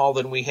fentanyl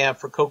than we have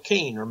for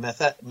cocaine or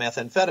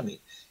methamphetamine?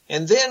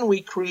 And then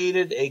we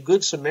created a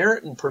Good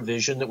Samaritan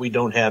provision that we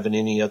don't have in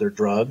any other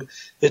drug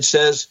that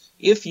says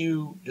if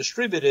you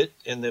distribute it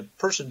and the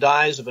person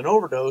dies of an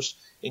overdose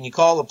and you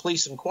call the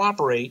police and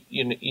cooperate,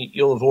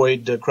 you'll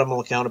avoid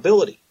criminal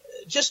accountability.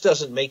 It just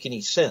doesn't make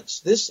any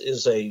sense. This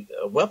is a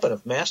weapon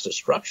of mass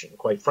destruction,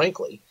 quite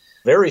frankly.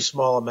 Very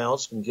small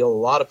amounts can kill a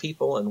lot of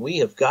people, and we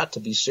have got to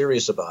be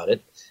serious about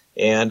it.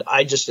 And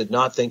I just did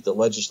not think the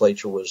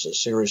legislature was as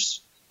serious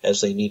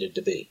as they needed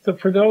to be. So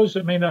for those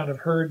that may not have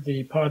heard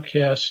the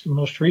podcast, the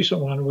most recent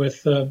one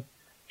with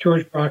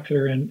George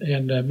Proctor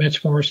and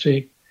Mitch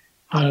Morrissey.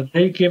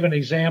 They give an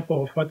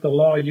example of what the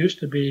law used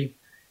to be.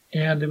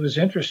 And it was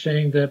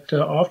interesting that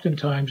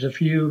oftentimes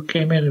if you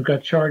came in and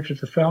got charged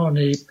with a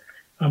felony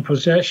on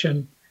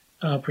possession,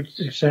 for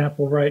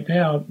example, right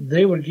now,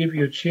 they would give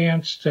you a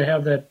chance to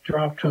have that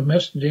dropped to a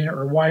misdemeanor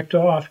or wiped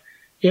off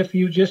if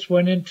you just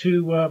went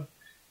into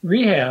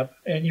rehab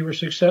and you were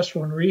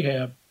successful in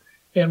rehab.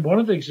 And one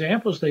of the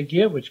examples they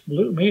give, which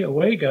blew me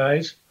away,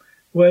 guys,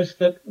 was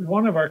that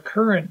one of our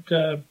current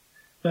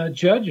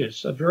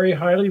judges, a very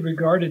highly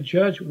regarded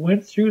judge,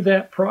 went through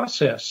that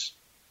process.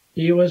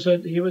 He was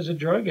a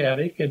drug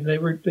addict, and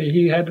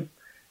he had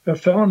a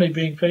felony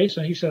being faced,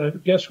 and he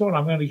said, "Guess what?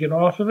 I'm going to get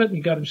off of it." And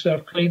he got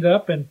himself cleaned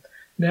up, and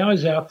now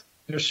he's out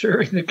there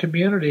serving the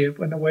community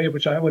in a way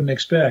which I wouldn't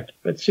expect.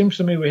 But it seems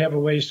to me we have a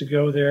ways to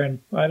go there, and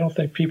I don't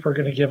think people are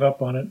going to give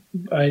up on it.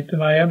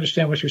 And I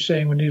understand what you're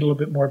saying. We need a little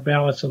bit more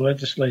balance in the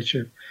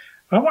legislature.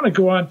 I want to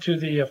go on to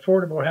the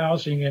affordable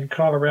housing in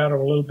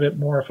Colorado a little bit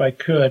more, if I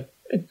could.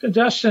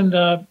 Dustin,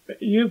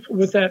 you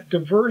with that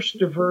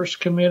diverse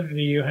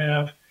community you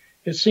have,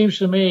 it seems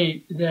to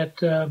me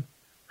that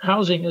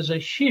housing is a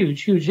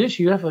huge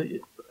issue. You have a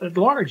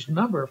large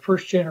number of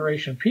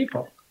first-generation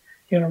people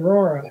in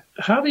Aurora.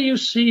 How do you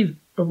see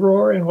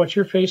Aurora and what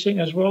you're facing,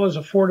 as well as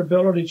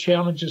affordability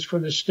challenges for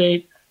the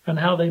state and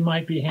how they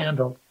might be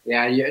handled?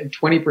 Yeah,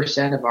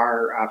 20% of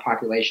our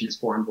population is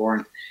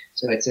foreign-born.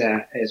 So it's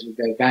as we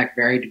go back,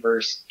 very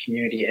diverse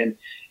community.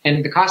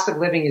 And the cost of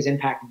living is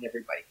impacting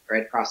everybody,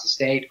 right? Across the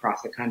state,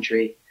 across the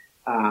country.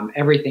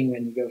 Everything,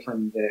 when you go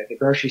from the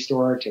grocery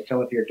store to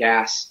fill up your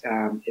gas,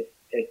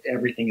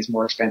 everything is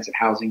more expensive.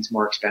 Housing's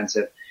more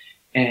expensive.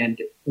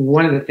 And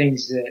one of the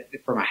things that,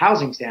 from a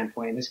housing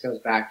standpoint, and this goes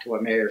back to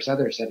what Mayor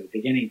Souther said at the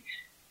beginning,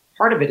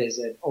 part of it is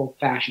an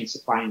old-fashioned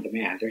supply and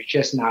demand. There's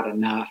just not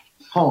enough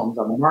homes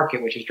on the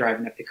market, which is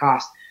driving up the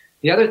cost.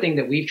 The other thing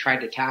that we've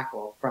tried to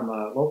tackle from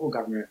a local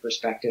government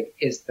perspective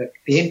is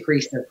the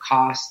increase of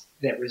costs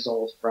that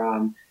result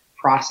from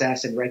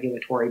process and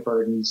regulatory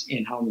burdens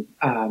in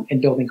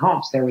building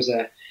homes. There was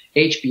a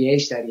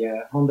HBA study,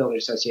 a Home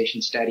Builders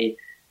Association study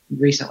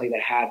recently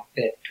that said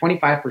that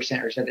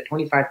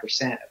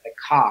 25% of the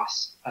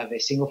cost of a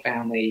single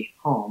family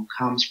home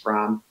comes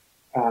from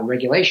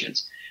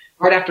regulations.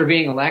 Right after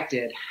being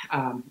elected,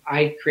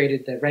 I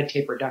created the Red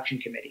Tape Reduction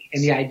Committee.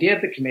 And the idea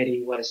of the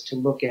committee was to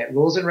look at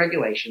rules and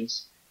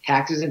regulations,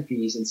 taxes and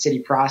fees, and city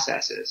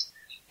processes,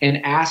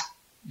 and ask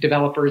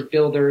developers,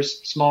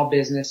 builders, small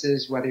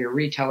businesses, whether you're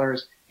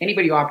retailers,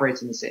 anybody who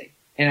operates in the city,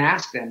 and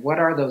ask them, what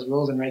are those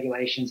rules and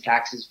regulations,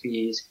 taxes,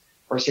 fees,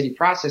 or city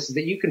processes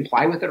that you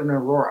comply with it in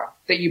Aurora,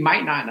 that you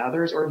might not in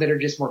others, or that are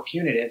just more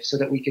punitive, so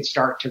that we could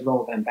start to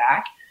roll them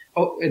back.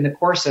 In the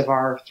course of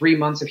our 3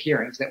 months of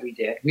hearings that we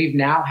did, we've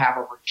now have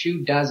over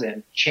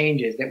 24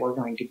 changes that we're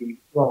going to be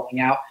rolling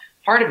out.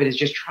 Part of it is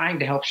just trying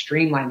to help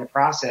streamline the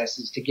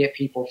processes to get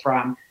people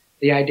from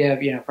the idea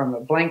of, from a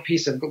blank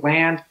piece of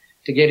land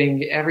to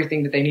getting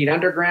everything that they need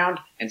underground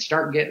and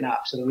start getting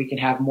up so that we can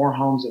have more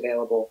homes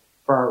available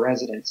for our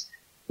residents.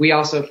 We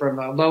also, from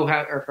a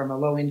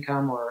low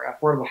income or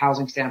affordable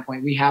housing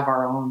standpoint, we have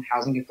our own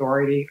housing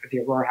authority, the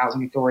Aurora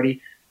Housing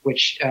Authority,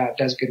 which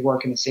does good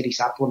work in the city,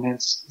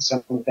 supplements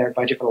some of their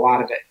budget, but a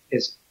lot of it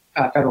is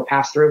federal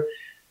pass-through.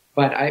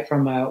 But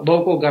from a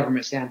local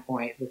government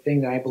standpoint, the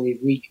thing that I believe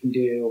we can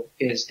do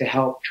is to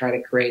help try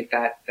to create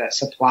that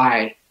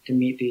supply to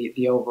meet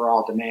the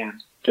overall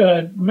demand.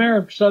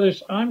 Mayor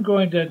Southers, I'm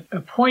going to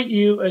appoint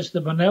you as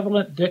the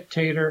benevolent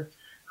dictator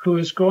who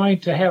is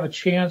going to have a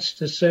chance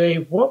to say,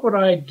 what would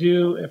I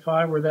do if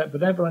I were that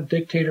benevolent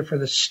dictator for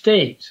the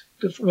state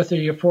with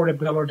the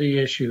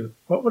affordability issue?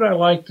 What would I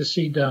like to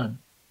see done?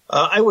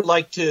 I would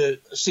like to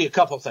see a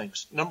couple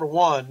things. Number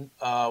one,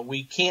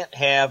 we can't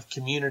have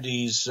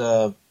communities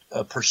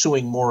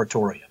pursuing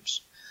moratoriums.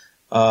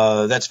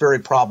 That's very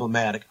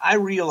problematic. I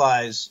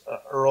realize,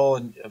 Earl,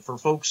 and for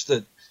folks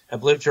that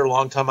have lived here a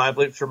long time, I've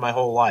lived here my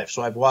whole life,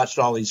 so I've watched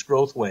all these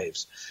growth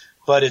waves.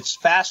 But it's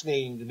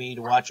fascinating to me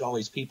to watch all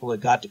these people that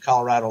got to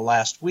Colorado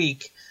last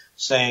week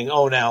saying,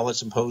 oh, now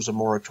let's impose a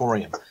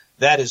moratorium.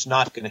 That is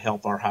not going to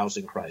help our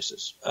housing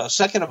crisis.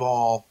 Second of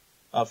all,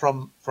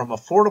 from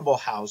affordable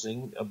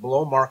housing,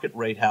 below market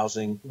rate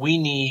housing, we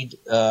need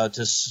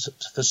to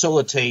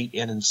facilitate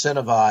and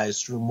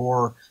incentivize through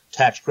more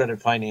tax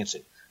credit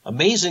financing.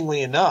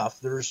 Amazingly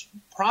enough, there's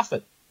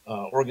profit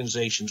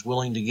organizations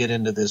willing to get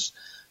into this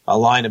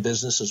line of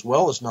business as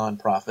well as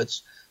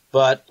nonprofits.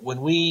 But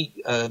when we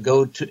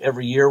go to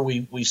every year,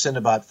 we send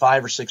about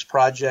 5 or 6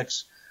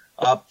 projects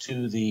up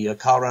to the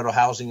Colorado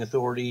Housing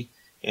Authority.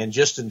 And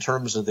just in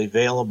terms of the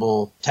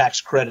available tax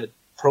credit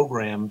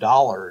program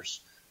dollars,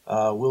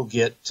 we'll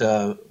get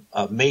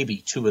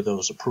maybe 2 of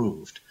those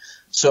approved.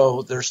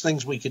 So there's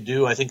things we could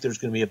do. I think there's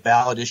going to be a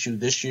ballot issue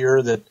this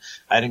year that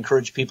I'd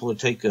encourage people to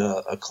take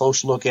a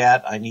close look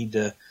at. I need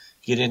to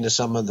get into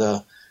some of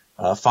the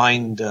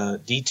fine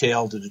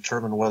detail to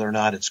determine whether or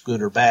not it's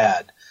good or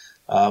bad.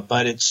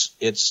 But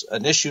it's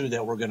an issue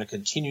that we're going to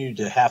continue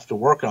to have to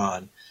work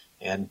on.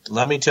 And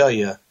let me tell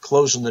you,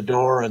 closing the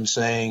door and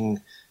saying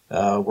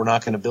we're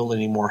not going to build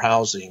any more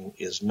housing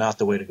is not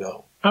the way to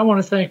go. I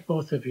want to thank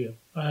both of you.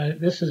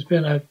 This has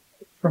been,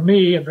 for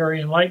me, a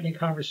very enlightening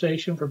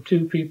conversation from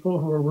two people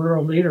who are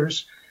rural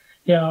leaders.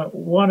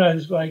 One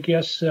is, I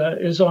guess,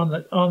 is on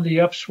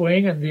the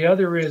upswing, and the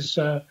other is,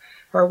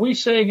 are we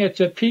saying at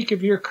the peak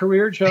of your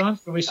career, John?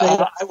 Can we say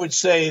that? I would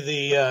say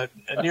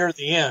near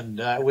the end.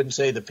 I wouldn't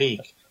say the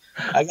peak.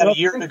 I got a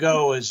year to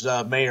go as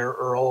mayor,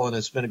 Earl, and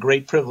it's been a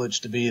great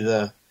privilege to be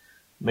the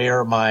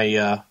mayor of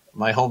my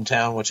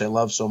hometown, which I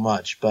love so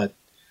much. But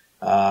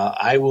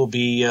I will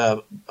be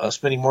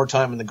spending more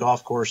time in the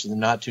golf course in the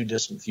not too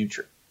distant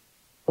future.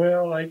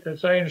 Well,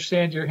 as I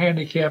understand, your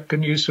handicap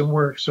can use some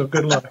work, so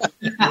good luck.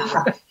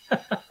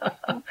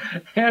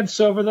 And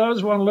so for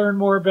those who want to learn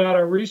more about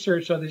our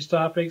research on these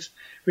topics,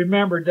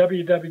 remember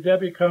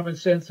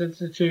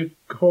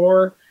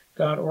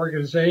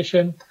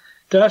www.commonsense-institute-core.organization.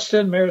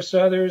 Dustin, Mayor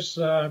Suthers,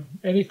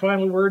 any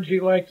final words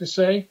you'd like to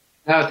say?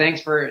 No,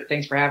 thanks for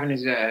having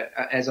us.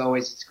 As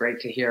always, it's great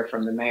to hear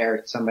from the mayor.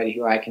 It's somebody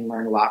who I can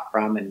learn a lot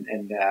from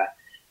and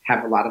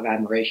have a lot of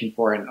admiration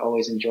for, and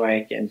always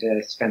enjoy getting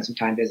to spend some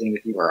time visiting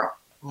with you, Earl.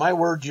 My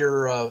word to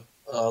your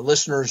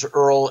listeners,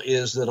 Earl,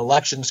 is that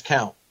elections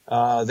count.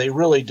 They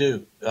really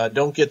do.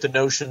 Don't get the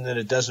notion that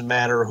it doesn't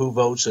matter who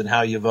votes and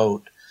how you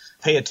vote.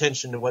 Pay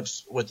attention to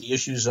what the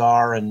issues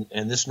are, and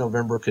this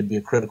November could be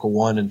a critical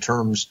one in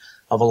terms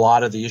of a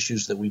lot of the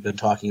issues that we've been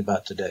talking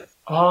about today.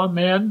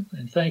 Amen.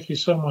 And thank you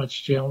so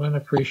much, gentlemen.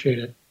 Appreciate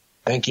it.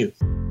 Thank you.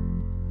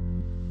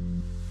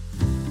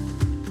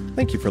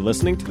 Thank you for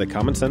listening to the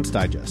Common Sense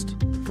Digest.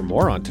 For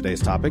more on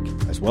today's topic,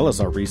 as well as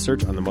our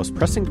research on the most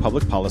pressing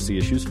public policy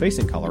issues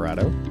facing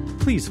Colorado,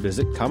 please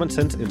visit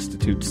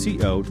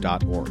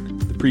commonsenseinstituteco.org.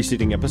 The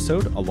preceding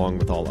episode, along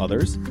with all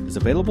others, is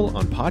available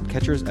on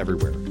podcatchers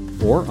everywhere,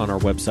 or on our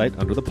website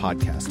under the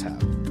podcast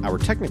tab. Our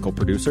technical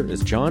producer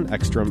is John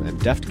Ekstrom and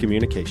Deft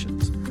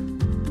Communications.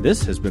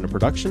 This has been a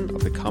production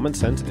of the Common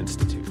Sense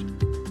Institute.